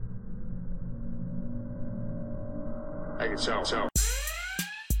I can tell.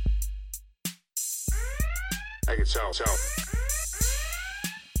 I can tell.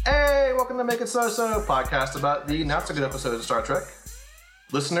 Hey, welcome to Make It So-So, podcast about the not-so-good episodes of Star Trek.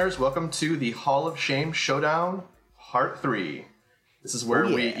 Listeners, welcome to the Hall of Shame Showdown, Part 3. This is where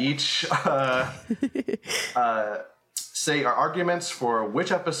we each say our arguments for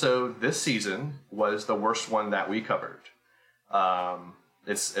which episode this season was the worst one that we covered.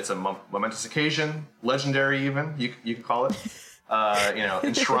 It's a momentous occasion, legendary even, you could call it,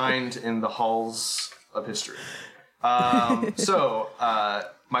 enshrined in the halls of history. So,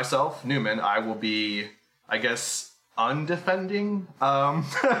 myself, Neumann, I will be, I guess, undefending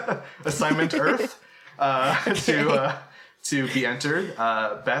Assignment Earth to be entered.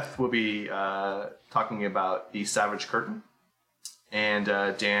 Beth will be talking about the Savage Curtain, and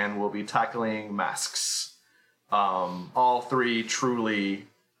Dan will be tackling masks. All three truly,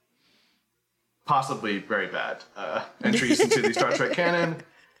 possibly very bad entries into the Star Trek canon,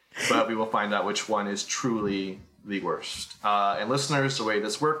 but we will find out which one is truly the worst. And listeners, the way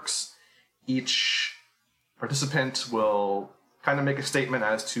this works, each participant will kind of make a statement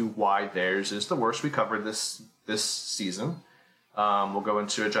as to why theirs is the worst. We covered this season. We'll go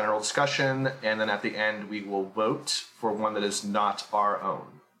into a general discussion, and then at the end we will vote for one that is not our own.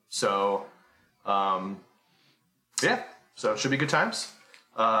 So, so it should be good times.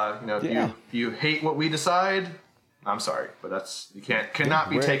 If you hate what we decide, I'm sorry, but you cannot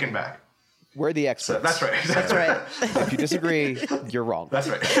be taken back. We're the experts. So that's right. That's right. If you disagree, you're wrong. That's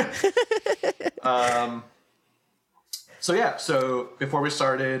right. So before we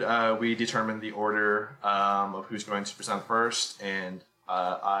started, we determined the order of who's going to present first, and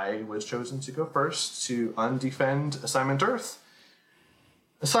I was chosen to go first to undefend Assignment Earth.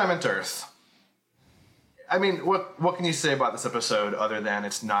 Assignment Earth. I mean, what can you say about this episode other than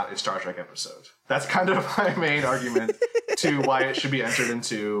it's not a Star Trek episode? That's kind of my main argument to why it should be entered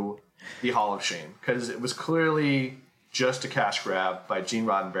into the Hall of Shame, because it was clearly just a cash grab by Gene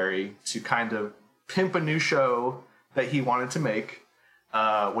Roddenberry to kind of pimp a new show that he wanted to make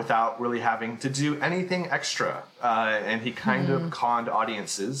without really having to do anything extra. And he kind of conned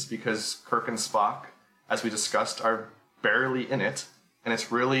audiences because Kirk and Spock, as we discussed, are barely in it. And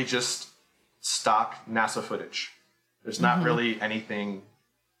it's really just stock NASA footage. There's not really anything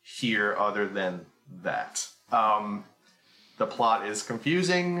here other than that. The plot is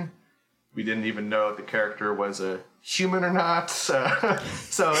confusing. We didn't even know if the character was a human or not. So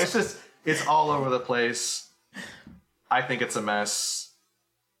it's all over the place. I think it's a mess.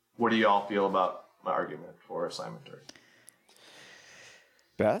 What do you all feel about my argument for Assignment Earth?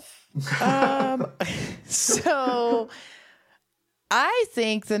 Beth? So I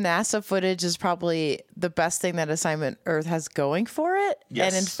think the NASA footage is probably the best thing that Assignment Earth has going for it.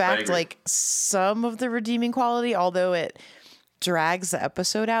 Yes, and in fact, like some of the redeeming quality, although it drags the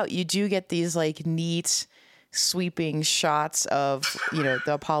episode out, you do get these like neat sweeping shots of, the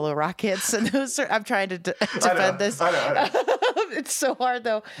Apollo rockets, and those are, I'm trying to defend this. I know. It's so hard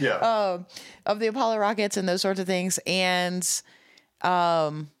though. Yeah. Of the Apollo rockets and those sorts of things. And,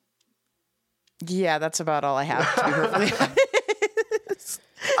 that's about all I have, to be perfectly honest.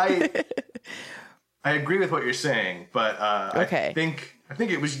 I agree with what you're saying, but okay. I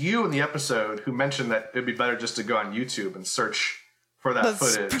think it was you in the episode who mentioned that it'd be better just to go on YouTube and search for that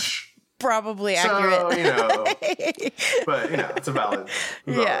footage. Probably accurate. So, but it's a valid.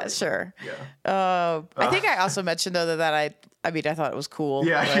 Yeah, sure. Yeah. I think I also mentioned though that I thought it was cool.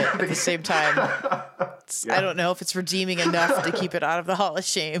 Yeah. But at the same time, I don't know if it's redeeming enough to keep it out of the Hall of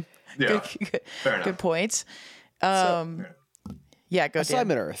Shame. Yeah. Fair enough. Good point. Go Assignment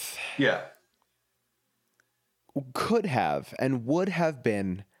Dan. Earth. Yeah. Could have and would have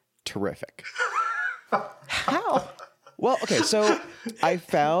been terrific. How? Well, okay, so I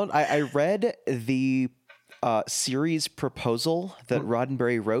read the series proposal that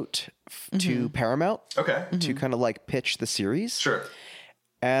Roddenberry wrote to Paramount. Okay. To kind of like pitch the series. Sure.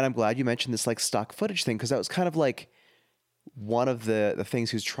 And I'm glad you mentioned this like stock footage thing, because that was kind of like one of the things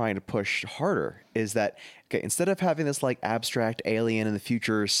he was trying to push harder is that, okay, instead of having this like abstract alien in the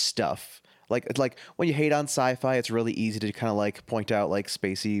future stuff, like when you hate on sci-fi, it's really easy to kind of like point out like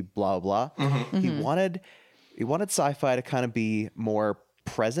spacey blah blah. He wanted sci-fi to kind of be more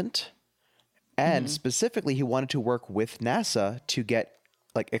present, and specifically he wanted to work with NASA to get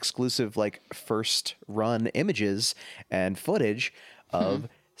like exclusive like first run images and footage of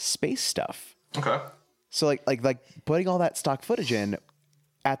space stuff. Okay. So like putting all that stock footage in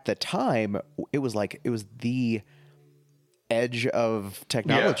at the time, it was the edge of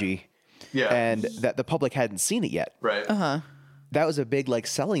technology. Yeah. And that the public hadn't seen it yet. Right. that was a big like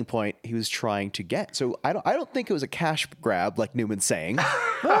selling point he was trying to get. So I don't think it was a cash grab like Newman's saying.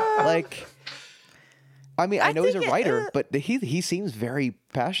 Like, I mean, I know he's a writer, but he seems very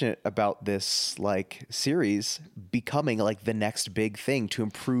passionate about this like series becoming like the next big thing to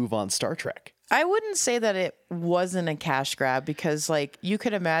improve on Star Trek. I wouldn't say that it wasn't a cash grab because like you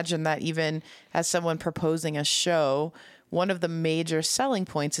could imagine that even as someone proposing a show, one of the major selling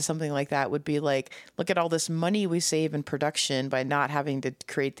points of something like that would be like, look at all this money we save in production by not having to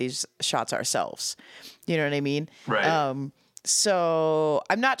create these shots ourselves. You know what I mean? Right. So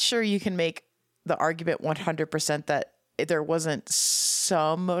I'm not sure you can make the argument 100% that there wasn't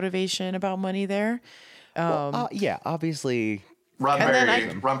some motivation about money there. Yeah, obviously. Ron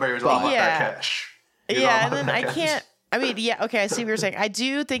Berry was all about that cash. Yeah, and then I can't. I mean, yeah, okay, I see what you're saying. I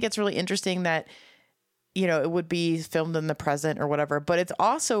do think it's really interesting that, you know, it would be filmed in the present or whatever, but it's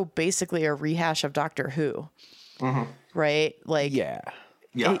also basically a rehash of Doctor Who, right? Like, Yeah.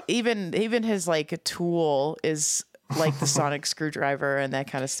 even his like tool is like the sonic screwdriver and that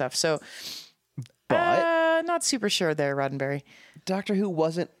kind of stuff. So, But not super sure there, Roddenberry. Doctor Who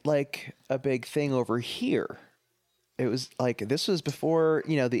wasn't like a big thing over here. It was like, this was before,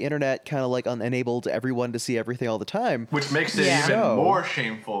 you know, the internet kind of like enabled everyone to see everything all the time. Which makes it even more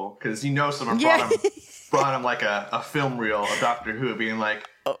shameful because you know someone brought him like a film reel of Doctor Who being like,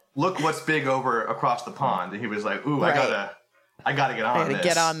 look what's big over across the pond. And he was like, ooh, I gotta get on this.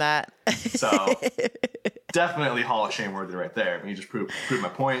 Get on that. So definitely Hall of Shame worthy right there. I mean, you just proved my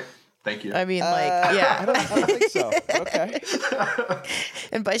point. Thank you. I mean, yeah. I don't think so. Okay.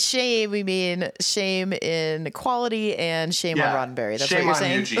 And by shame, we mean shame in quality and shame on Roddenberry. That's shame what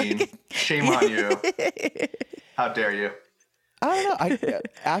you're saying. Shame on you, Gene. Shame on you. How dare you? I don't know.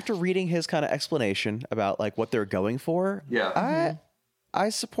 After reading his kind of explanation about like what they're going for, I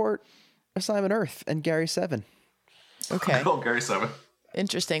support Assignment Earth and Gary Seven. Okay. Oh, Gary Seven.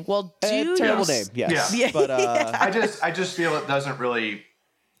 Interesting. Well, do terrible name, yes. Yeah. But I just feel it doesn't really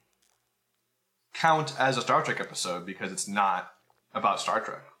count as a Star Trek episode because it's not about Star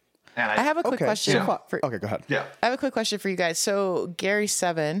Trek. And I have a quick question. Okay, go ahead. Yeah. I have a quick question for you guys. So Gary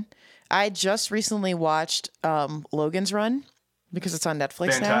Seven, I just recently watched Logan's Run because it's on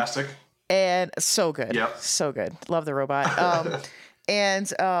Netflix Fantastic. now. And so good. Yep. So good. Love the robot.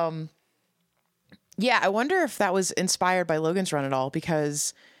 Yeah, I wonder if that was inspired by Logan's Run at all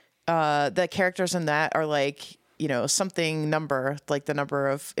because the characters in that are like, you know, something number, like the number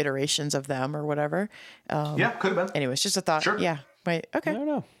of iterations of them or whatever. Yeah, could have been. Anyways, just a thought. Sure. Yeah. Right. Okay. I don't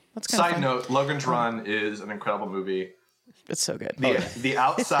know. That's kind of Side fun. note, Logan's Run is an incredible movie. It's so good. The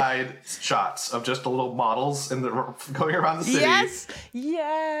outside shots of just the little models in the going around the city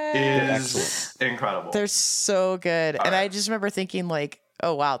Yes. is incredible. They're so good. And I just remember thinking like,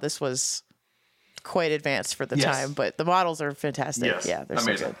 oh, wow, this was quite advanced for the time, but the models are fantastic. Yes. Yeah, they're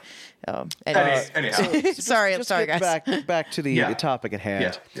amazing. so good. Anyhow. Sorry, I'm sorry, guys. Back to the topic at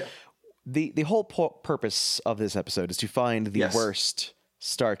hand. Yeah. The whole purpose of this episode is to find the worst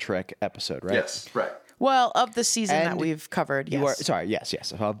Star Trek episode, right? Yes, right. Well, of the season And that we've covered, yes. You are sorry,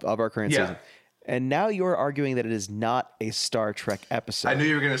 yes, of our current season. And now you're arguing that it is not a Star Trek episode. I knew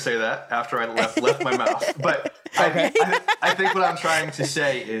you were going to say that after I left my mouth. But I think what I'm trying to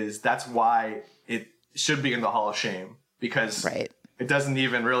say is that's why it should be in the Hall of Shame because it doesn't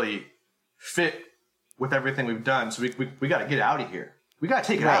even really fit with everything we've done. So we got to get out of here. We got to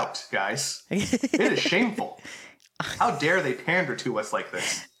take it out, guys. It is shameful. How dare they pander to us like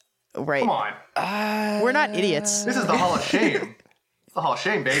this? Right. Come on. We're not idiots. This is the Hall of Shame. It's the Hall of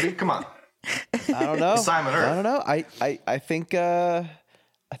Shame, baby. Come on. I don't know. Simon Earth. I don't know.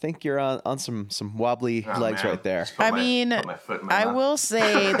 I think you're on some wobbly legs right there. I will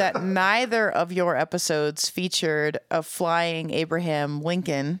say that neither of your episodes featured a flying Abraham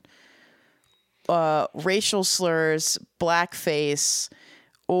Lincoln, racial slurs, blackface,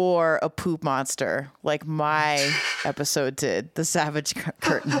 or a poop monster like my episode did, The Savage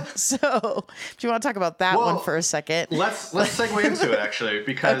Curtain. So if you want to talk about that one for a second. Let's segue into it, actually,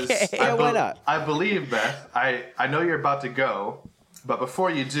 because why not? I believe, Beth, I know you're about to go, but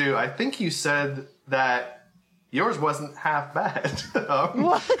before you do, I think you said that yours wasn't half bad,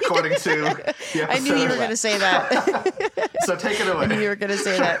 according to the episode. I knew you were going to say that. So take it away. I knew you were going to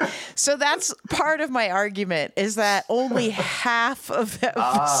say that. So that's part of my argument is that only half of the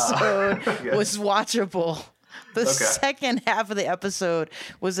episode was watchable. The second half of the episode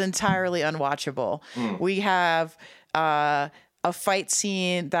was entirely unwatchable. We have a fight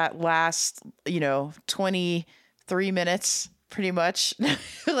scene that lasts, 23 minutes. Pretty much,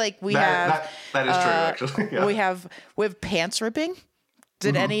 like that is true. Actually, we have pants ripping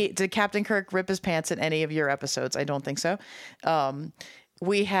Did Captain Kirk rip his pants in any of your episodes? I don't think so.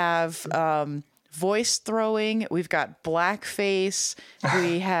 We have voice throwing. We've got blackface.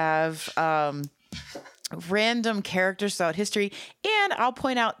 We have random characters throughout history. And I'll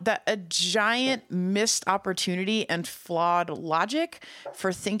point out that a giant missed opportunity and flawed logic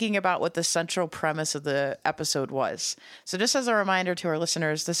for thinking about what the central premise of the episode was. So just as a reminder to our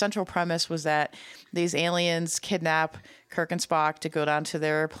listeners, the central premise was that these aliens kidnap Kirk and Spock to go down to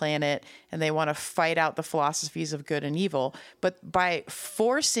their planet, and they want to fight out the philosophies of good and evil. But by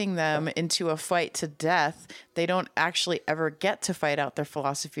forcing them into a fight to death, they don't actually ever get to fight out their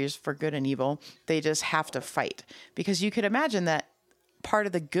philosophies for good and evil. They just have to fight. Because you could imagine that part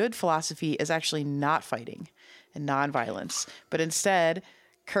of the good philosophy is actually not fighting and non-violence. But instead,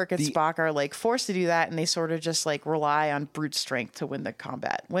 Kirk and Spock are like forced to do that, and they sort of just like rely on brute strength to win the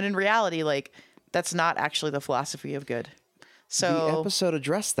combat. When in reality, like, that's not actually the philosophy of good. So the episode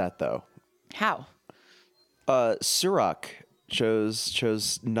addressed that, though. How? Surak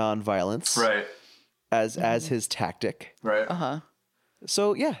chose non-violence, Right. as his tactic. Right.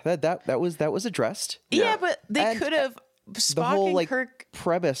 So yeah, that was addressed. Yeah, but they And could have The Spock whole and like Kirk.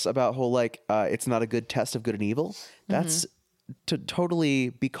 premise about whole like it's not a good test of good and evil. That's totally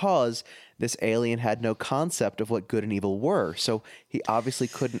because this alien had no concept of what good and evil were. So he obviously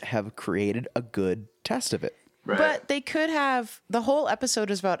couldn't have created a good test of it. Right. But they could have. The whole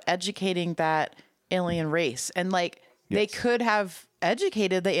episode is about educating that alien race, and like they could have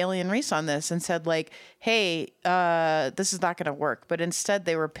educated the alien race on this and said like, hey, this is not going to work. But instead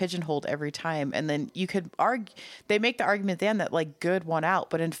they were pigeonholed every time. And then you could argue, they make the argument then that like good won out.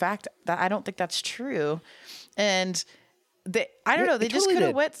 But in fact, I don't think that's true. And I don't know. They just totally could have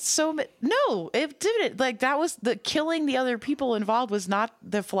did. went so no, it didn't. Like that was the killing the other people involved was not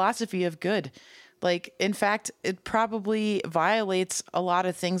the philosophy of good. Like, in fact, it probably violates a lot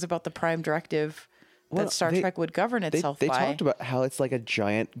of things about the Prime Directive that Star Trek would govern itself They by. talked about how it's like a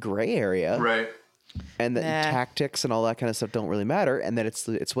giant gray area, Right. and that Nah. tactics and all that kind of stuff don't really matter, and that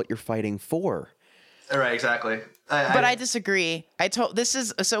it's what you're fighting for. Right. Exactly. But I disagree.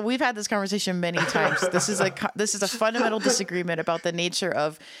 So we've had this conversation many times. This is a fundamental disagreement about the nature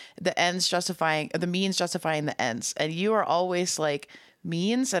of the means justifying the ends. And you are always like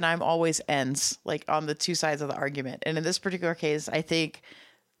means and I'm always ends, like on the two sides of the argument. And in this particular case, I think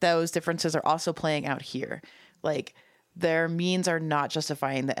those differances are also playing out here. Like their means are not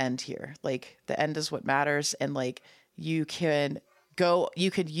justifying the end here. Like the end is what matters. And like you could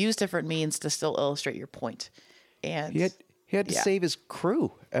use different means to still illustrate your point. And He had to save his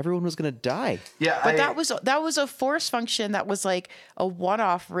crew. Everyone was going to die. Yeah. but that was a force function that was like a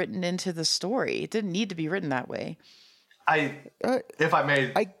one-off written into the story. It didn't need to be written that way. If I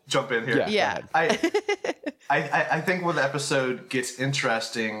may jump in here. Yeah. I think where the episode gets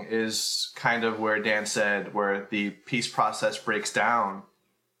interesting is kind of where Dan said, where the peace process breaks down,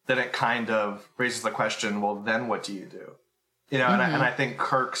 then it kind of raises the question, well, then what do you do? You know, and I think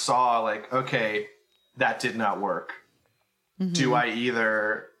Kirk saw like, okay, that did not work. Do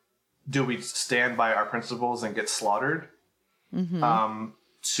we stand by our principles and get slaughtered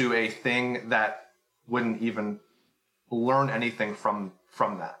to a thing that wouldn't even learn anything from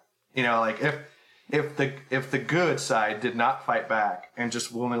that? You know, like if the good side did not fight back and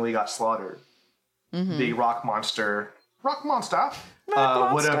just willingly got slaughtered, the rock monster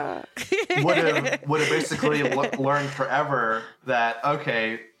would have basically learned forever that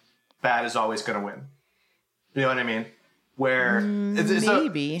okay, bad is always going to win. You know what I mean? Where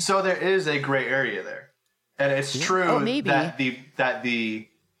maybe. So there is a gray area there, and it's true that the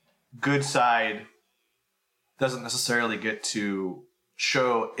good side doesn't necessarily get to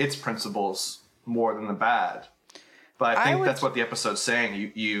show its principles more than the bad. But I think that's what the episode's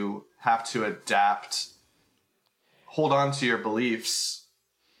saying. You have to adapt, hold on to your beliefs.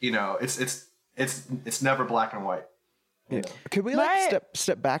 You know, it's never black and white. You know? Could we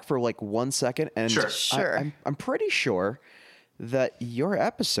step back for like 1 second? And Sure. I'm pretty sure that your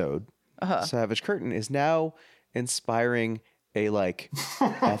episode, Savage Curtain, is now inspiring a like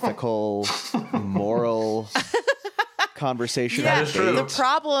ethical, moral conversation. Yeah, is true. the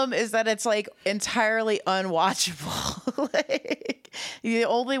problem is that it's like entirely unwatchable. Like the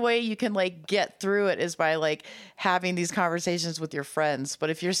only way you can like get through it is by like having these conversations with your friends. But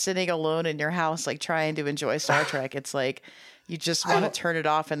if you're sitting alone in your house, like trying to enjoy Star Trek, it's like you just want to turn it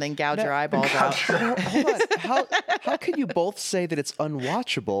off and then gouge your eyeballs out. Hold on. How can you both say that it's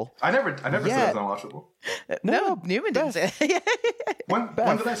unwatchable? I never said it was unwatchable. No, Neumann didn't say it. When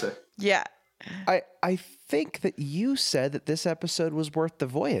did I say? Yeah. I think that you said that this episode was worth the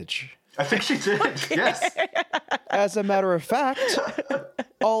voyage. I think she did. Yes. As a matter of fact,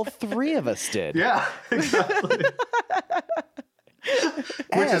 all three of us did. Yeah, exactly.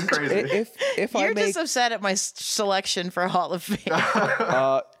 Which is crazy. If You're I make just upset at my selection for Hall of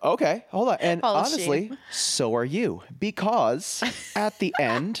Fame. okay, hold on. And Hall of honestly, Shame. so are you. Because at the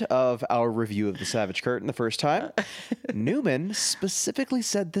end of our review of The Savage Curtain the first time, Neumann specifically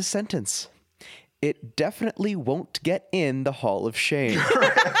said this sentence. It definitely won't get in the Hall of Shame.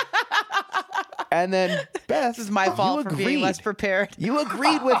 And then, Beth, This is my fault for being less prepared. You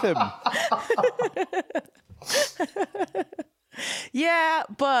agreed with him. Yeah,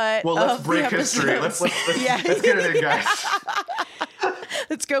 but Well, let's break history. Let's get it in, guys.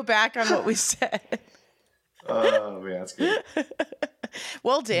 Let's go back on what we said. Oh, man, that's good.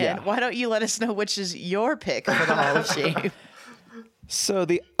 Well, Dan, Yeah. why don't you let us know which is your pick for the Hall of Shame? So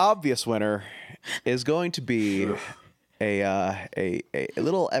the obvious winner is going to be a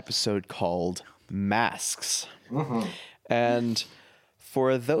little episode called Masks. Mm-hmm. And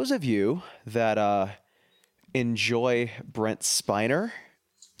for those of you that enjoy Brent Spiner,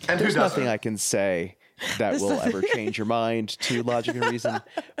 And who there's nothing doesn't? I can say that will ever change your mind to logic and reason.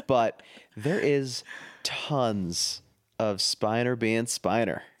 But there is tons of Spiner being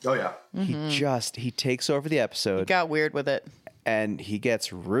Spiner. Oh, yeah. He takes over the episode Got weird with it. and he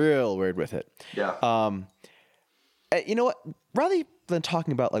gets real weird with it. Yeah. You know what? Rather than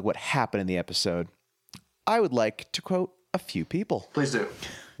talking about like what happened in the episode, I would like to quote a few people. Please do.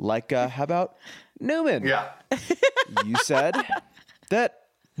 Like, how about Neumann? Yeah. You said that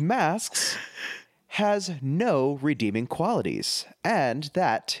Masks has no redeeming qualities, and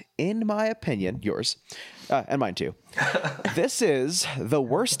that, in my opinion, yours, and mine too, this is the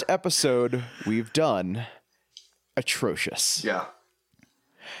worst episode we've done. Atrocious. Yeah.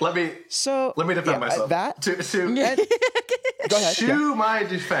 Let me defend myself. Go ahead. To my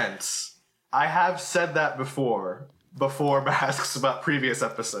defense, I have said that before Masks about previous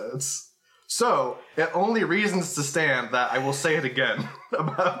episodes. So it only reasons to stand that I will say it again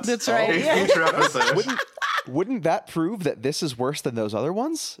about That's right, a yeah. future episode. Wouldn't that prove that this is worse than those other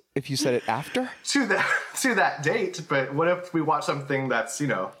ones if you said it after? to that date, but what if we watch something that's,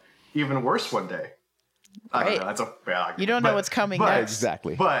 even worse one day? I don't Right. know. That's a bad argument. You don't know what's coming next.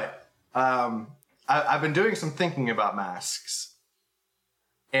 Exactly. But I've been doing some thinking about Masks.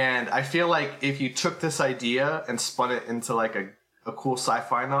 And I feel like if you took this idea and spun it into like a cool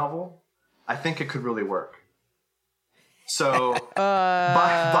sci-fi novel, I think it could really work. So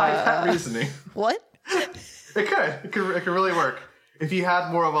by that reasoning, What? it could really work if you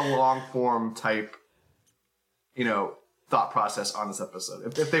had more of a long form type, thought process on this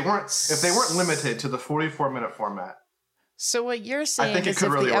episode. If they weren't limited to the 44-minute format. So what you're saying think it is could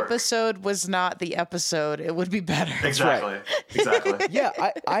if really the work. episode was not the episode, it would be better. Exactly. Exactly. Yeah,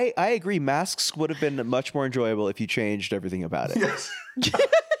 I agree. Masks would have been much more enjoyable if you changed everything about it. Yes.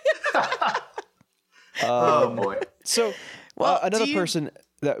 Oh boy. So, Well, another do you- person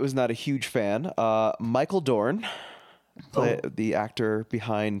that was not a huge fan, Michael Dorn, the actor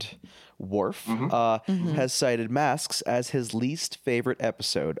behind Worf, has cited Masks as his least favorite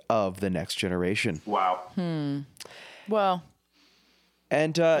episode of The Next Generation. Wow. Well,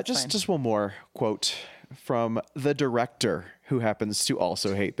 And fine. just one more quote from the director, who happens to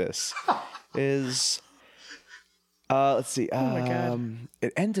also hate this, is, let's see. my God.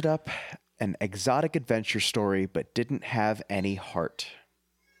 It ended up an exotic adventure story, but didn't have any heart.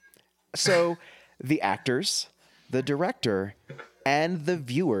 So the actors, the director, and the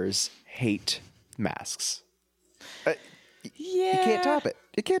viewers hate Masks. yeah. You can't top it.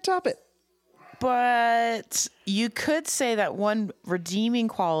 You can't top it. But you could say that one redeeming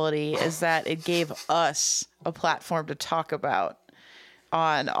quality is that it gave us a platform to talk about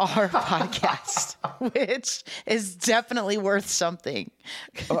on our podcast, which is definitely worth something.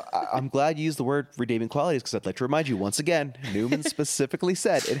 I'm glad you used the word redeeming qualities because I'd like to remind you once again, Neumann specifically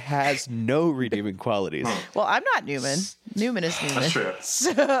said it has no redeeming qualities. Well, I'm not Neumann. Neumann is Neumann. That's true.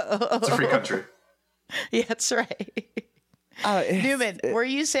 So, It's a free country. yeah, that's right. Neumann, were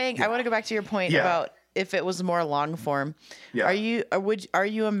you saying? I want to go back to your point Yeah. about if it was more long form. Yeah. Are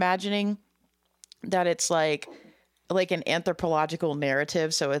you imagining that it's like an anthropological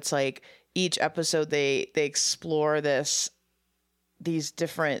narrative? So it's like each episode they explore these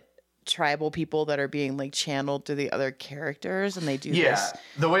different tribal people that are being like channeled through the other characters, and they do this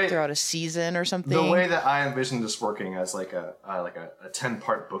throughout a season or something. The way that I envision this working as like a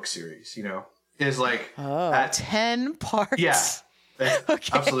 10-part book series, is like 10 parts. Yeah,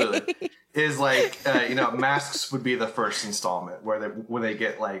 Okay. absolutely. Is like Masks would be the first installment when they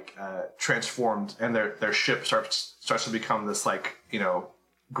get like transformed and their ship starts to become this like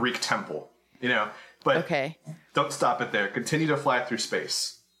Greek temple. But Okay. don't stop it there. Continue to fly through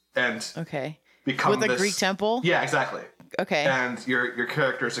space and Okay. become With a this- Greek temple? Yeah, exactly. Okay. And your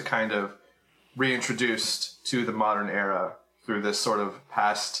characters are kind of reintroduced to the modern era through this sort of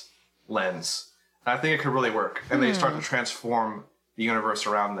past lens. And I think it could really work. And they start to transform the universe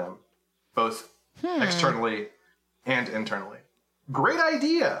around them, both externally and internally. Great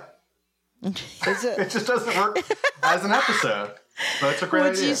idea. Is it? It just doesn't work as an episode. But it's a great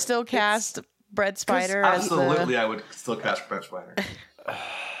Would idea. you still cast Brett Spider as Absolutely, the... I would still cast Brett Spider.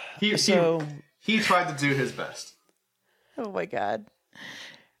 So- he tried to do his best. Oh my god.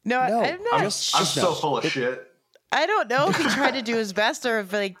 No, No, I'm not. I'm Just so no. full of shit. I don't know if he tried to do his best or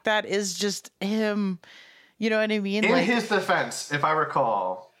if like that is just him. You know what I mean? In Like, his defense, if I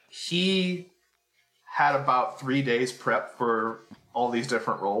recall, he had about 3 days prep for all these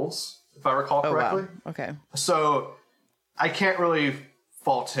different roles, if I recall oh correctly. wow. Okay. So I can't really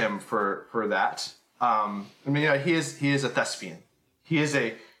fault him for that. I mean, he is a thespian. He is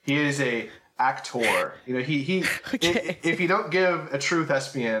a actor. He Okay. if you don't give a true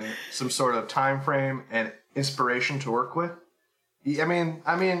thespian some sort of time frame and inspiration to work with, I mean,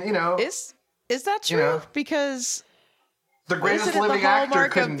 Is that true? know, Because the greatest isn't it the living actor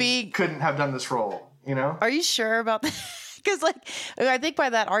hallmark of being- couldn't have done this role. are you sure about that? Because like I think by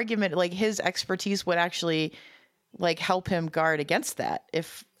that argument, like his expertise would actually like help him guard against that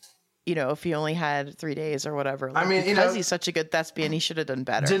if he only had 3 days or whatever. Like, I mean, because he's such a good thespian, he should have done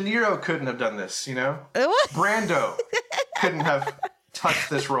better. De Niro couldn't have done this. What? Brando couldn't have touched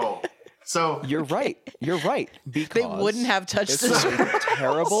this role. So You're right. Because They wouldn't have touched this this. is a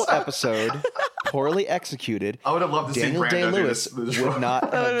terrible episode, poorly executed. I would have loved to see Daniel Brando do Day-Lewis this would role. not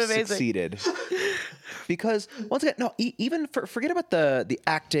would have have been amazing. succeeded. Because once again, no, even forget about the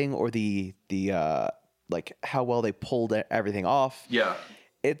acting or the like how well they pulled everything off. Yeah.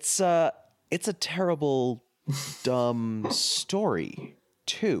 It's a terrible, dumb story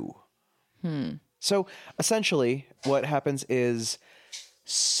too. So essentially, what happens is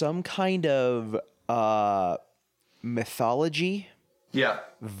some kind of mythology Yeah.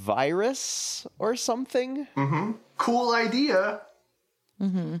 virus or something. Cool idea.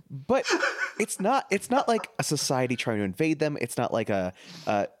 But it's not like a society trying to invade them. It's not like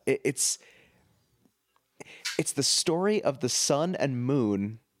it's the story of the sun and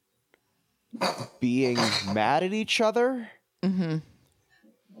moon being mad at each other,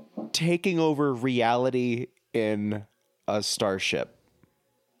 taking over reality in a starship.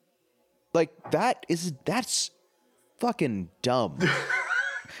 Like that's fucking dumb.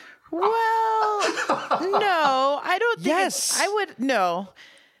 Well, no, I don't think Yes. I would no.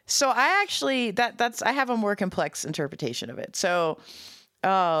 So I actually that's I have a more complex interpretation of it. So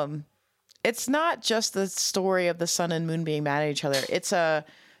it's not just the story of the sun and moon being mad at each other. It's a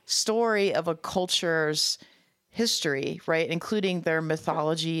story of a culture's history, right? Including their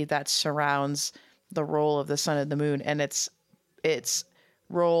mythology that surrounds the role of the sun and the moon and its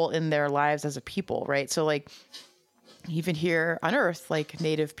role in their lives as a people, right? So like even here on Earth, like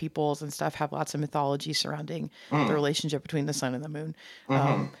native peoples and stuff have lots of mythology surrounding the relationship between the sun and the moon.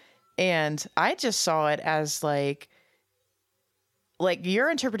 And I just saw it as like your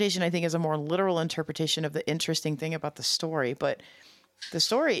interpretation, I think, is a more literal interpretation of the interesting thing about the story. But the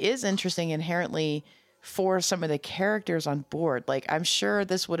story is interesting inherently for some of the characters on board. Like, I'm sure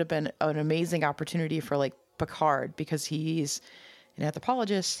this would have been an amazing opportunity for like Picard because he's an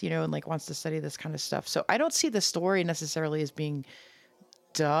anthropologist, and like wants to study this kind of stuff. So I don't see the story necessarily as being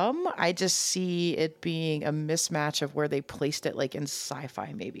dumb. I just see it being a mismatch of where they placed it, like in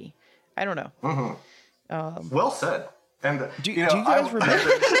sci-fi, maybe. I don't know. Well said. And Do you guys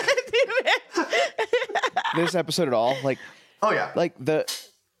remember this episode at all? Like, Oh yeah. like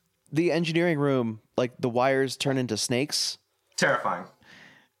the engineering room, like the wires turn into snakes. Terrifying.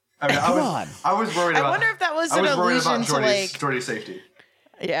 I mean, Come on. I was worried about. I wonder if that was I an was worried about allusion to like, Geordie's safety.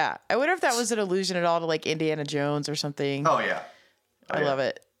 yeah. I wonder if that was an allusion at all to like Indiana Jones or something. Oh yeah. I love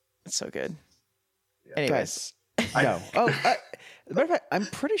it. It's so good. Anyways, Guys, no. Oh, as a matter of fact, I'm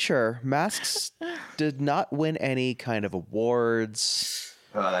pretty sure Masks did not win any kind of awards.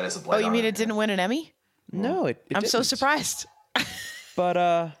 Oh, that is a oh, blight. you on mean it didn't win an Emmy? No, it I'm so didn't. surprised. But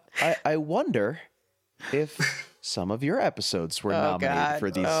I wonder if some of your episomes were nominated God.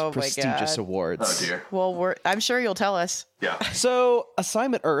 for these Oh, my prestigious God. awards. Oh dear. Well, I'm sure you'll tell us. Yeah. So,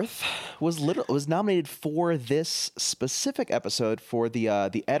 Assignment Earth was nominated for this specific episode for the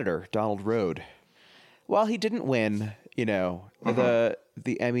editor Donald Rode. While he didn't win, the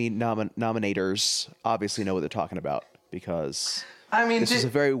Emmy nominators obviously know what they're talking about because I mean, this is a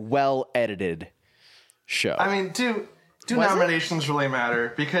very well edited show. I mean, do Do Was it? nominations really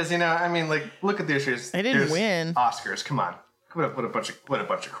matter? Because I mean, like, look at the issues. I didn't win. Oscars, come on, what a bunch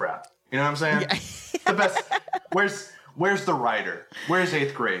of crap. You know what I'm saying? The best. Where's the writer? Where's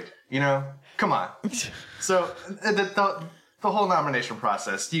 8th grade? Come on. So the whole nomination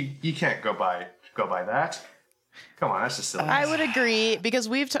process, you can't go by that. Come on, that's just silly. I would agree because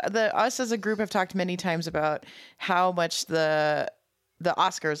us as a group have talked many times about how much the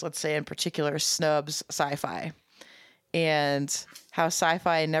Oscars, let's say in particular, snubs sci-fi, and how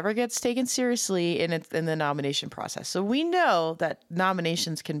sci-fi never gets taken seriously in the nomination process. So we know that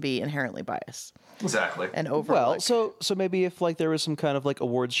nominations can be inherently biased. Exactly. And over. Well, so maybe if like there was some kind of like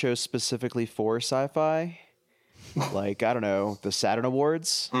awards show specifically for sci-fi, like I don't know, the Saturn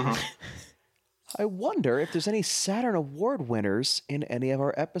Awards. Mm-hmm. I wonder if there's any Saturn Award winners in any of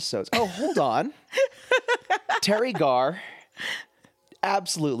our episodes. Oh, hold on. Terry Garr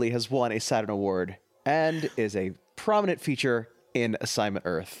absolutely has won a Saturn Award and is a prominent feature in Assignment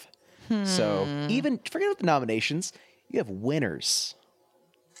Earth. So even forget about the nominations, you have winners.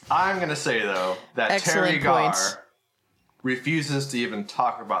 I'm going to say, though, that Excellent Terry Garr points. refuses to even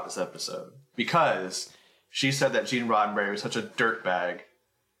talk about this episode because she said that Gene Roddenberry was such a dirtbag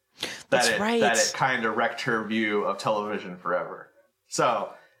that it kind of wrecked her view of television forever. So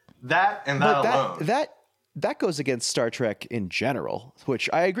that and that alone. That goes against Star Trek in general, which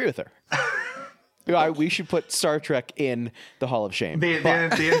I agree with her. We should put Star Trek in the Hall of Shame.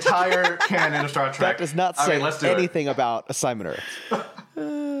 The entire canon of Star Trek. That does not say let's do anything about Assignment Earth.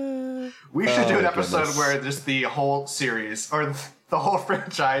 We should do an episode goodness. where just the whole series or the whole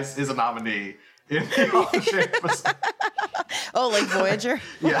franchise is a nominee in the Hall of Shame episode. Oh, like Voyager?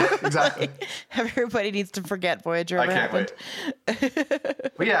 Yeah, exactly. Everybody needs to forget Voyager I ever can't happened.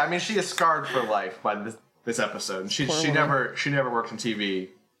 wait. But yeah, I mean, she is scarred for life by this episode. She never worked in TV.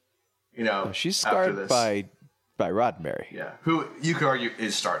 She's after scarred this. by Roddenberry. Yeah, who you could argue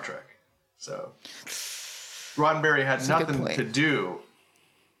is Star Trek. So Roddenberry had a good nothing point. to do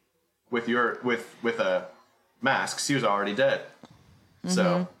with Masks. He was already dead.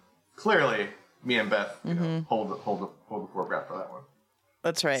 So clearly, me and Beth hold the foreground for that one.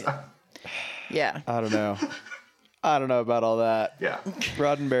 That's right. Yeah. I don't know. I don't know about all that. Yeah.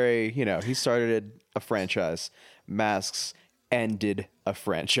 Roddenberry, he started a franchise. Masks ended a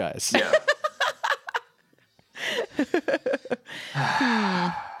franchise. Yeah.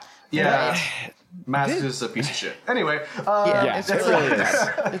 Yeah. Masks is a piece of shit. Anyway. Yeah, it really is.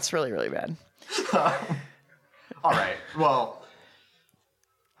 it's really, really bad. All right. Well,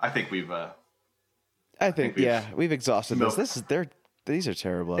 I think we've. We've exhausted milked. These are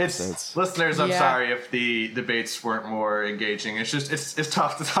terrible episodes. Listeners, I'm Yeah. sorry if the debates weren't more engaging. It's just it's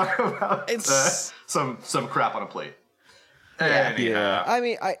tough to talk about some crap on a plate. Yeah. I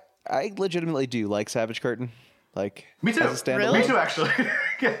mean, I legitimately do like Savage Curtain. Like, Me too. as a standalone. Really? Me too, actually.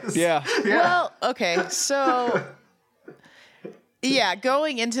 Yes. Yeah. Well, okay, so yeah,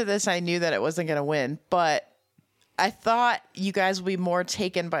 going into this, I knew that it wasn't going to win, but I thought you guys would be more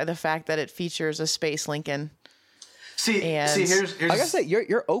taken by the fact that it features a Space Lincoln. See, here's I gotta say,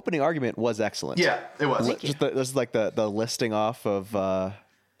 your opening argument was excellent. yeah, it was. This is like the listing off of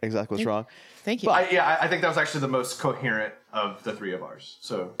exactly what's wrong. Thank you. I think that was actually the most coherent of the three of ours.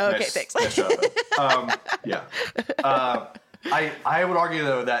 So Okay, thanks. Nice job. Yeah. I would argue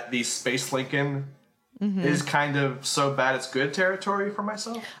though that the Space Lincoln is kind of so bad it's good territory for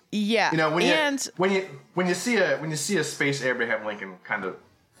myself. Yeah, when you see a Space Abraham Lincoln kind of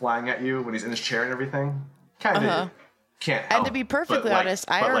flying at you when he's in his chair and everything, kind of can't help. And to be perfectly honest,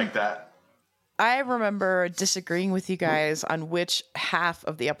 like that. I remember disagreeing with you guys on which half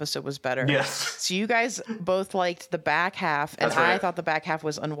of the episode was better. Yes. So you guys both liked the back half, and That's right. I thought the back half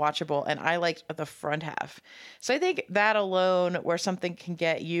was unwatchable, and I liked the front half. So I think that alone, where something can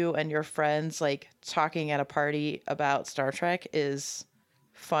get you and your friends like talking at a party about Star Trek, is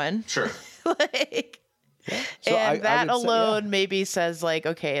fun. Sure. Like, So and I would say, alone maybe says like,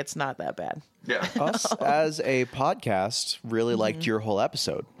 okay, it's not that bad. Yeah. Us as a podcast really liked your whole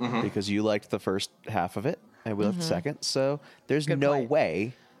episode because you liked the first half of it and we liked the second. So there's Good no point.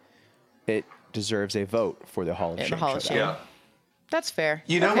 way it deserves a vote for the Hall of In the Shame. Hall of Showdown. Shame. Yeah. That's fair.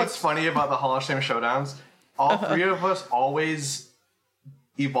 You know Okay. what's funny about the Hall of Shame showdowns? All three of us always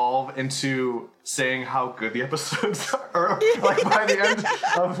evolve into saying how good the episodes are. Like by the end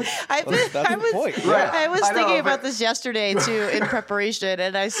of I That's the point. Right. I was I know, thinking but- about this yesterday too in preparation,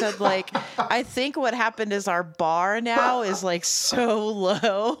 and I said like, I think what happened is our bar now is like so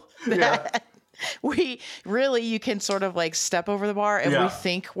low that you can sort of like step over the bar and we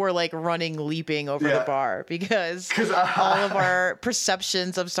think we're like leaping over the bar because all of our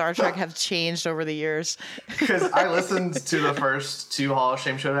perceptions of Star Trek have changed over the years. Because I listened to the first 2 Hall of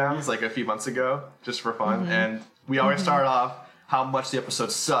Shame showdowns like a few months ago just for fun, and we always start off how much the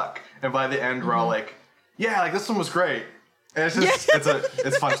episodes suck, and by the end we're all like, yeah, like this one was great. And it's just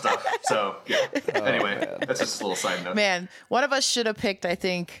it's fun stuff. So anyway, that's just a little side note. Man, one of us should have picked, I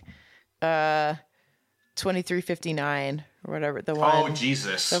think, 2359 or whatever, the one. Oh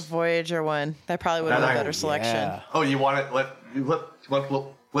Jesus, the Voyager one. That probably would have been a better selection. Yeah. Oh, you want it? Let's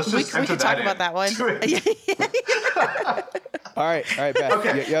just we can talk about that one. All right, Beth.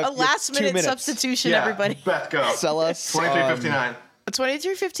 Okay. A last minute substitution, everybody. Beth, go. Sell us 2359.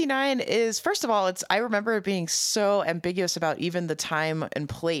 2359 is, first of all, I remember it being so ambiguous about even the time and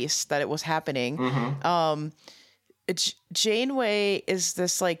place that it was happening. Janeway is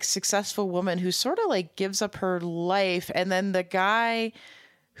this like successful woman who sort of like gives up her life, and then the guy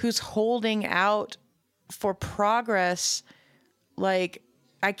who's holding out for progress, like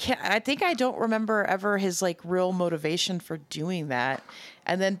I don't remember ever his like real motivation for doing that.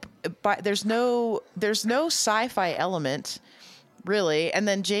 And then but there's no sci-fi element really. And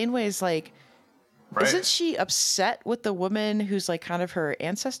then Janeway's like, isn't she upset with the woman who's like kind of her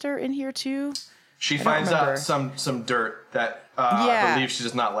ancestor in here too? She finds out some dirt that I believe she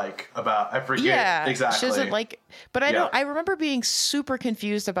does not like about. I forget exactly. She doesn't like, but I remember being super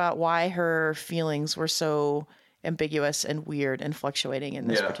confused about why her feelings were so ambiguous and weird and fluctuating in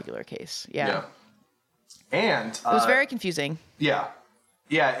this particular case. Yeah. And it was very confusing. Yeah.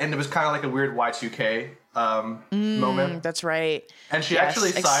 And it was kind of like a weird Y2K moment. That's right. And she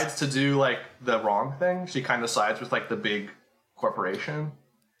actually decides to do like the wrong thing. She kind of sides with like the big corporation.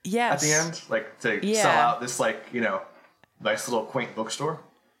 Yes. At the end, like to sell out this like, nice little quaint bookstore.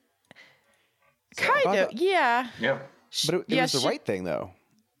 Kind of, yeah. Yeah. But it was the right thing though.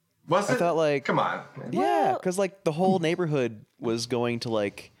 Was it? I thought like, come on. Yeah, because like the whole neighborhood was going to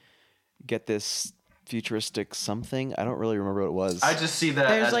like get this futuristic something. I don't really remember what it was. I just see that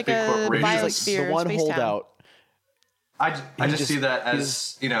There's as like big a corporations. Like the one holdout. I just see that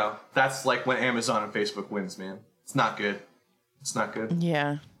as, that's like when Amazon and Facebook wins, man. It's not good. It's not good.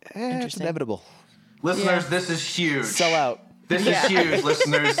 Yeah. It's inevitable. Listeners, this is huge. Sell out. This is huge,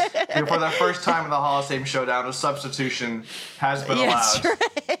 listeners. For the first time in the Hall of Shame showdown, a substitution has been allowed.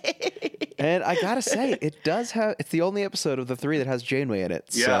 Right. And I gotta say, it's the only episode of the 3 that has Janeway in it.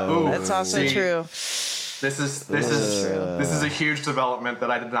 Yeah, so. That's also true. This is a huge development that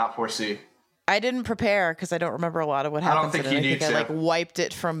I did not foresee. I didn't prepare because I don't remember a lot of what happened. I don't think you need to. I like wiped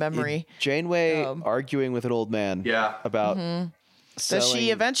it from memory. Janeway arguing with an old man. Yeah. About that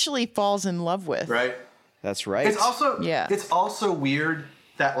she eventually falls in love with. Right. That's right. It's also weird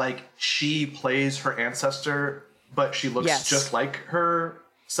that like she plays her ancestor, but she looks just like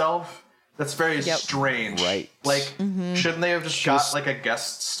herself. That's very strange. Right. Like, shouldn't they have just got like a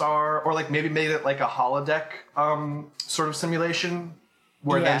guest star, or like maybe made it like a holodeck sort of simulation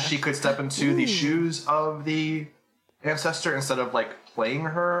where then she could step into the shoes of the ancestor instead of like playing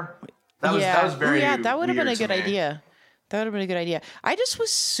her? That was very that would have been a good idea. idea. That would have been a good idea. I just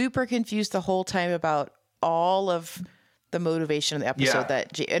was super confused the whole time about all of the motivation of the episode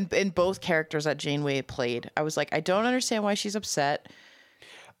that in both characters that Janeway played. I was like, I don't understand why she's upset.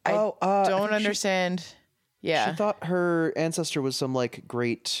 I don't understand. She thought her ancestor was some like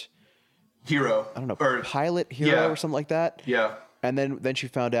great hero. I don't know, or pilot hero or something like that. Yeah. And then she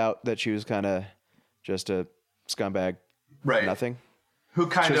found out that she was kind of just a scumbag. Right. Nothing. Who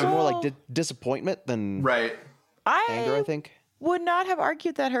kind of more like disappointment than anger, I think. Would not have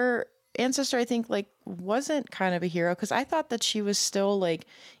argued that her ancestor, I think, like wasn't kind of a hero, because I thought that she was still like,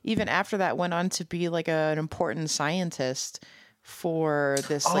 even after that, went on to be like an important scientist for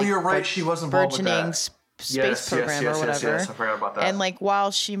this. Oh, you're right. She was involved with burgeoning that. Space program or whatever. Yes, I forgot about that. And like,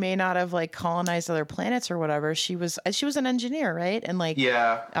 while she may not have like colonized other planets or whatever, she was an engineer, right? And like,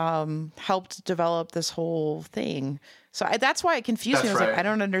 helped develop this whole thing. So that's why it confused me. I was like, I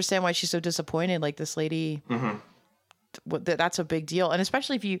don't understand why she's so disappointed. Like, this lady, that's a big deal. And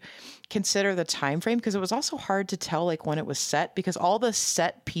especially if you consider the time frame, because it was also hard to tell like when it was set, because all the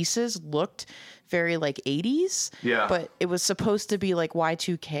set pieces looked very like 80s, but it was supposed to be like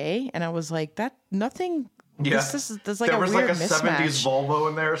Y2K, and I was like, that nothing. This is like there a was weird like a mismatch. 70s Volvo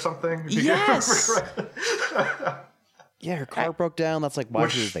in there or something. Yes. Yeah, her car broke down. That's like why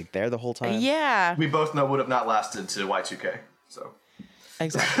she was like there the whole time. Yeah. We both know would have not lasted to Y2K. So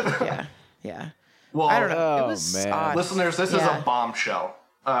exactly. Yeah. Well, I don't know. It was odd. Listeners, this is a bombshell.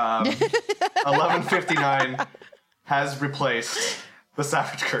 1159 has replaced The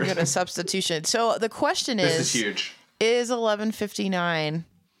Savage Curtain. We got a substitution. So the question This is huge. Is 1159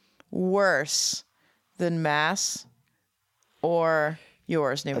 worse than Mass or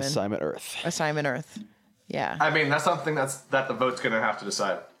yours, Neumann? Assignment Earth. Assignment Earth. Yeah. I mean, that's something that the vote's going to have to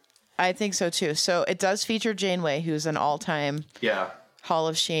decide. I think so too. So it does feature Janeway, who's an all-time Hall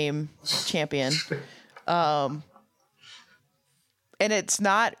of Shame champion. And it's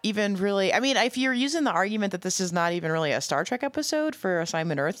not even really, I mean, if you're using the argument that this is not even really a Star Trek episode for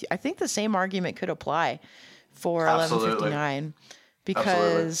Assignment Earth, I think the same argument could apply for 1159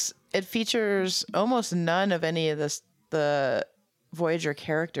 because it features almost none of any of the Voyager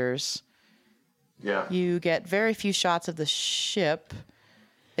characters. Yeah. You get very few shots of the ship.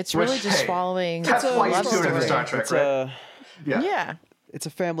 It's really just following. That's why you do it in Star Trek, It's right? Yeah. It's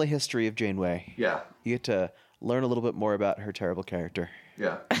a family history of Janeway. Yeah. You get to learn a little bit more about her terrible character.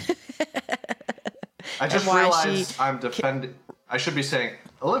 Yeah. I just why realized I'm defending. I should be saying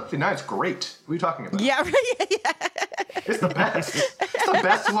 1159 is great. What are you talking about? Yeah, right. Yeah. It's the best. It's the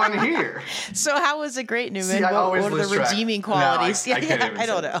best one here. So how was it great, Neumann? See, I always what are the lose track. redeeming No, qualities? I can't even I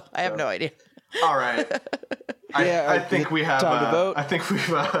don't say know. it, I have so. no idea. All right. I think we have. time to vote? I think we've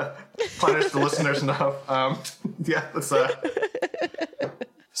punished the listeners enough. Yeah. Let's.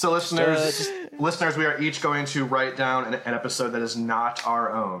 So listeners, we are each going to write down an episode that is not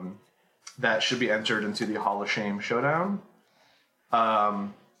our own that should be entered into the Hall of Shame Showdown.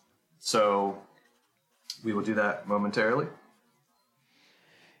 So we will do that momentarily.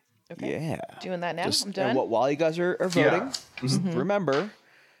 Okay. Yeah. Doing that now. Just, I'm done. and while you guys are voting, just remember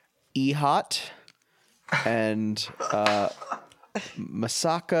EHOT and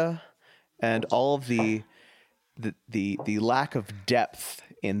Masaka and all of the lack of depth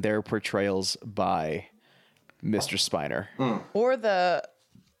in their portrayals by Mr. Spiner. Or the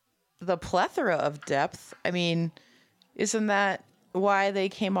plethora of depth. I mean, isn't that why they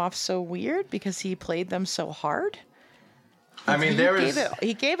came off so weird? Because he played them so hard? I mean,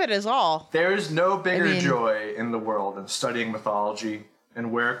 He gave it his all. there is no bigger joy in the world than studying mythology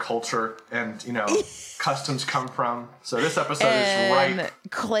and where culture and customs come from. So this episode is right.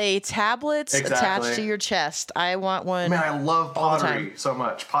 Clay tablets attached to your chest. I want one. Man, I love all the pottery time. so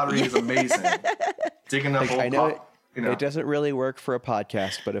much. Pottery is amazing. Digging up old I know it it doesn't really work for a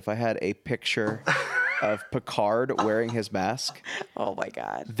podcast, but if I had a picture of Picard wearing his mask, Oh my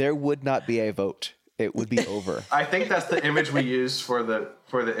God. there would not be a vote. It would be over. I think that's the image we use for the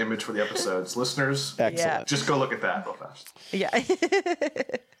image for the episodes. Listeners, Excellent. just go look at that real fast. Yeah.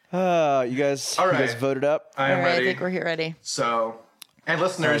 You guys All right. voted up? I am All right, ready. I think we're here ready. So, and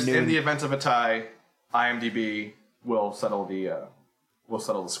listeners, Neumann. in the event of a tie, IMDb will settle the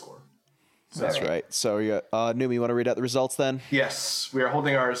score. So, That's right. So, Numi, you want to read out the results then? yes, we are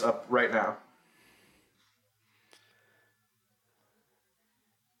holding ours up right now.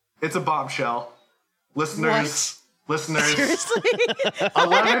 It's a bombshell. Listeners, Seriously?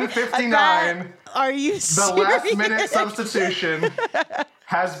 11:59. Are you The serious? last minute substitution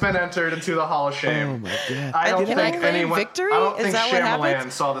has been entered into the Hall of Shame. Oh my god! I don't Can I think claim anyone. victory? I don't Is think that what Shyamalan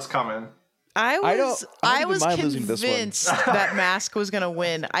happened? saw this coming. I was even mind losing this one. convinced that Mask was going to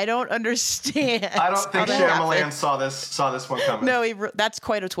win. I don't understand. I don't think how that Shyamalan happened. saw this one coming. No, that's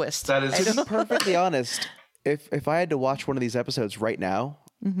quite a twist. That is To be perfectly honest, if I had to watch one of these episodes right now,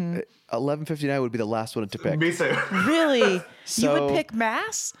 11:59 would be the last one to pick. me too. Really? You So- would pick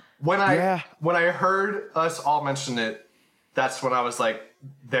Mass? When I Yeah. heard us all mention it, that's when I was like,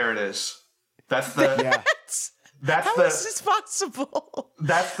 there it is. That's the Yeah. that's How the is this possible?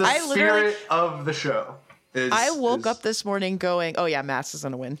 that's the I literally- spirit of the show. I woke up this morning going, oh yeah, Mass is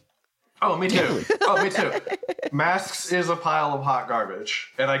going to win. Oh, me too. Oh, me too. Masks is a pile of hot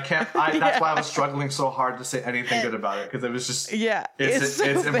garbage, and I can't. That's why I was struggling so hard to say anything good about it because it was just. Yeah, it's so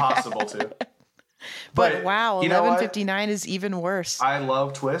impossible to. But wow, you know what? 11:59 is even worse. I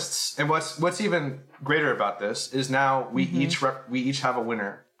love twists, and what's even greater about this is now we Mm-hmm. each have a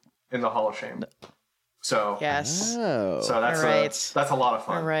winner in the Hall of Shame. So Yes. Oh. so that's All right. that's a lot of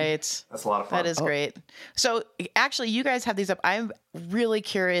fun. All right. That's a lot of fun. That is great. So actually, you guys have these up. I'm really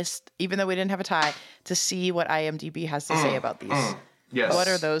curious, even though we didn't have a tie, to see what IMDb has to say about these. Yes. What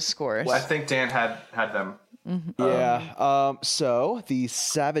are those scores? I think Dan had them. Yeah. So the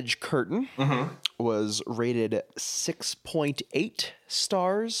Savage Curtain Mm-hmm. was rated 6.8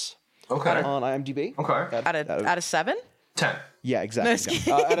 stars Okay. on IMDb. Okay. Out of 7? 10. Yeah, exactly.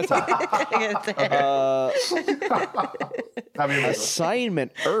 No, Out of 10. I mean,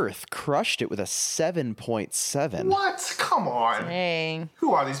 Assignment Earth crushed it with a 7.7. what? Come on. Dang.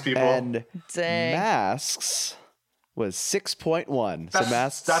 Who are these people? And Dang. Masks was 6.1. So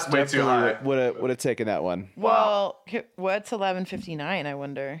Masks that's way too high. Would have taken that one. Well, what's 11:59? I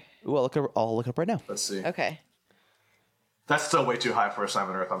wonder. Well, I'll look it up right now. Let's see. Okay. That's still way too high for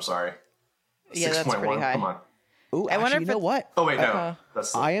Assignment Earth. I'm sorry. Yeah, that's pretty high. Come on. Ooh, I wonder actually, you know what? Oh wait, no.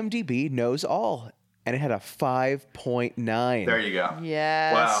 That's IMDb knows all, and it had a 5.9. there. You go.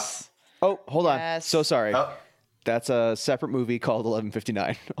 Yes. Oh, hold on. Yes. So sorry. Oh. That's a separate movie called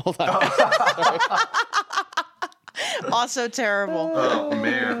 11:59. Hold on. Also terrible. Oh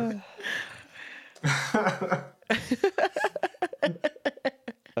man.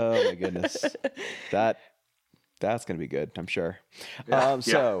 Oh my goodness. That's gonna be good, I'm sure. Yeah.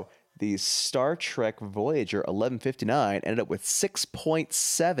 So the Star Trek Voyager 11:59 ended up with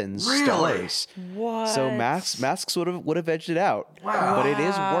 6.7 stars. What? So Masks would have edged it out. Wow. But it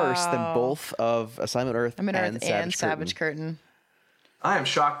is worse than both of Assignment Earth and Savage Curtain. I am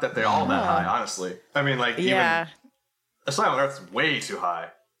shocked that they're all that high. Honestly, I mean, like Yeah. even Assignment Earth's way too high.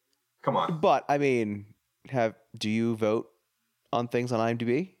 Come on. But I mean, do you vote on things on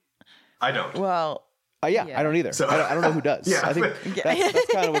IMDb? I don't. Well, Yeah, I don't either. So- I don't know who does. Yeah. I think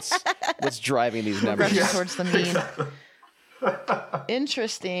that's kind of what's driving these numbers. progression towards the mean.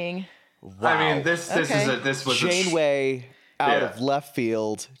 Interesting. Wow. I mean, this Okay. was a Janeway out Yeah. of left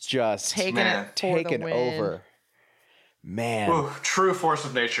field, just Taking Man. it for the taken win. over. Man. Ooh, true force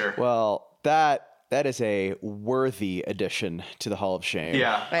of nature. Well, that is a worthy addition to the Hall of Shame.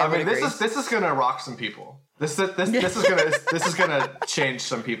 Yeah, I I would mean, agree. this is gonna rock some people. This is gonna change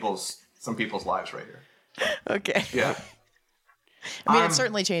some people's lives right here. Okay. Yeah, I mean, it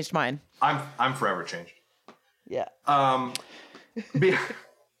certainly changed mine. I'm forever changed. Yeah.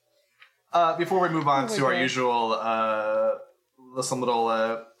 Before we move on to our God. usual some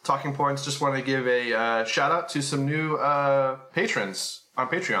little talking points, just want to give a shout out to some new patrons on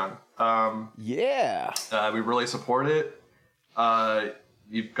Patreon. Yeah. We really support it.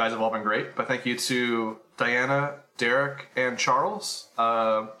 You guys have all been great, but thank you to Diana, Derek, and Charles,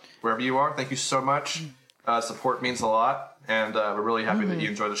 wherever you are. Thank you so much. Support means a lot, and we're really happy that you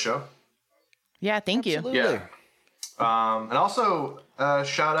enjoy the show. Yeah, thank you. Absolutely. Yeah. And also,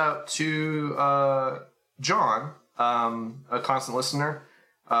 shout out to John, a constant listener.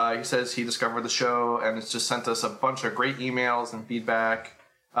 He says he discovered the show and has just sent us a bunch of great emails and feedback.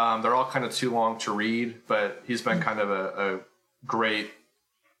 They're all kind of too long to read, but he's been kind of a great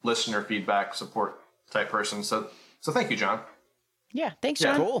listener feedback support type person. So thank you, John. Yeah, thanks,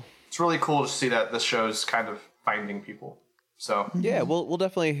 Yeah. John. Cool. It's really cool to see that this show's kind of finding people. So Yeah, we'll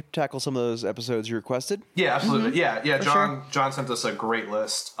definitely tackle some of those episodes you requested. yeah, absolutely. Yeah. sure. John sent us a great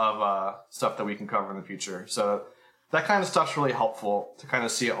list of stuff that we can cover in the future. So that kind of stuff's really helpful to kind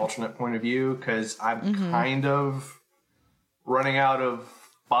of see an alternate point of view, because I'm kind of running out of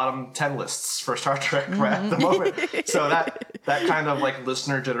bottom 10 lists for Star Trek right at the moment. So that kind of like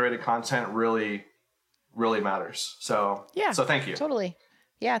listener generated content really matters. So Yeah. So thank you. Totally.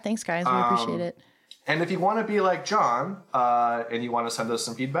 Yeah, thanks, guys. We appreciate it. And if you want to be like John and you want to send us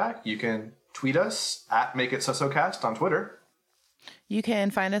some feedback, you can tweet us at MakeItSoSoCast on Twitter. You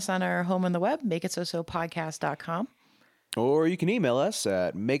can find us on our home on the web, makeitsosopodcast.com. Or you can email us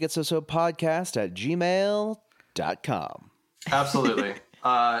at makeitsosopodcast@gmail.com. Absolutely.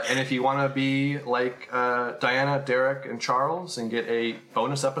 And if you want to be like Diana, Derek, and Charles and get a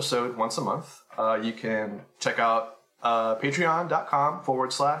bonus episode once a month, you can check out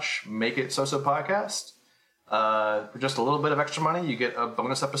patreon.com/makeitsosopodcast. For just a little bit of extra money, you get a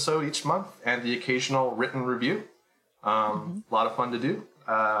bonus episode each month and the occasional written review. A lot of fun to do.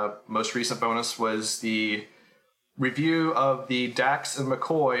 Most recent bonus was the review of the Dax and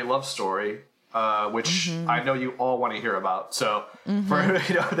McCoy love story, which I know you all want to hear about. So for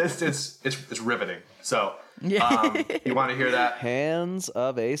this, it's riveting. So you want to hear that? Hands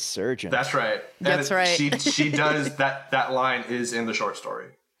of a Surgeon. That's right. That's right. She does that. That line is in the short story.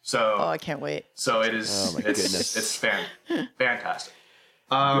 So Oh, I can't wait. so it is. Oh my goodness. It's fantastic.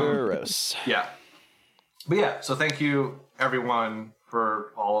 Gross. Yeah. But yeah, so thank you everyone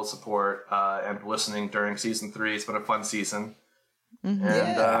for all the support and for listening during season 3. It's been a fun season.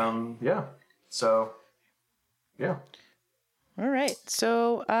 And so yeah. All right.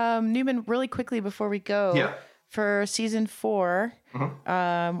 So, Neumann, really quickly before we go, Yeah. for season 4,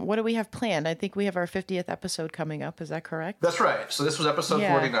 what do we have planned? I think we have our 50th episode coming up. Is that correct? That's right. So this was episode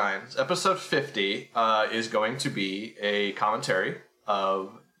Yeah. 49. Episode 50 is going to be a commentary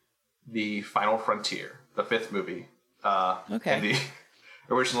of the Final Frontier, the 5th movie Okay. in the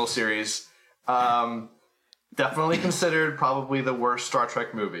original series. Definitely considered probably the worst Star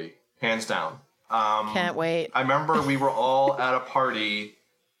Trek movie, hands down. Can't wait. I remember we were all at a party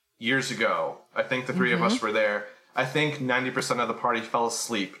years ago. I think the 3 of us were there. I think 90% of the party fell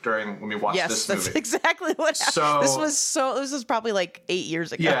asleep when we watched this movie. Yes, that's exactly what happened. This was probably like 8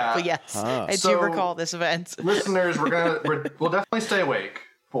 years ago. Yeah. But yes, I do recall this event. Listeners, we'll definitely stay awake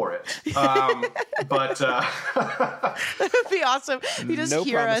for it. But That would be awesome. You just No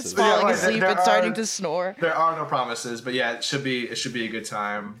hear promises. us falling Yeah, asleep and starting to snore. there are no promises, but yeah, it should be a good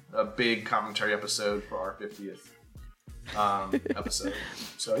time. A big commentary episode for our 50th episode.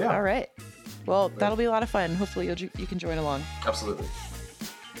 So yeah. All right. Well, that'll be a lot of fun. Hopefully you can join along. Absolutely.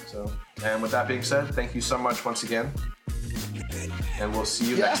 So, and with that being said, thank you so much once again. And we'll see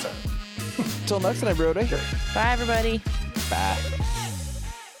you next time. Till next time, Brody. Bye, everybody. Bye.